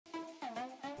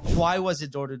Why was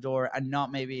it door to door and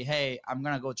not maybe, hey, I'm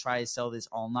going to go try sell this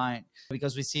online?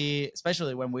 Because we see,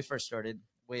 especially when we first started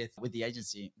with the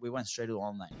agency, we went straight to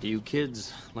online. Do you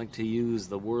kids like to use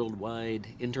the worldwide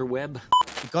interweb?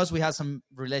 Because we had some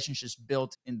relationships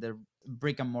built in the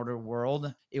brick and mortar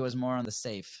world, it was more on the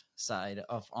safe side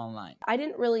of online. I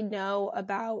didn't really know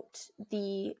about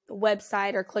the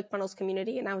website or ClickFunnels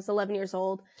community, and I was 11 years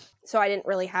old, so I didn't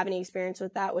really have any experience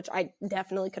with that, which I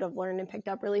definitely could have learned and picked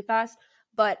up really fast.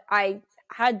 But I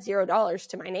had $0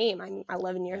 to my name. I'm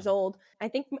 11 years old. I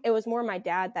think it was more my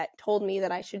dad that told me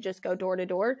that I should just go door to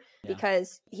door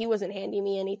because he wasn't handing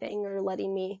me anything or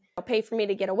letting me pay for me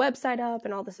to get a website up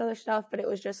and all this other stuff. But it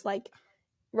was just like,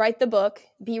 write the book,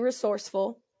 be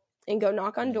resourceful, and go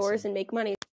knock on doors and make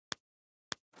money.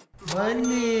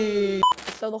 Money!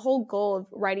 So the whole goal of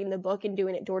writing the book and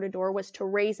doing it door to door was to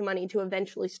raise money to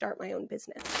eventually start my own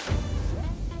business.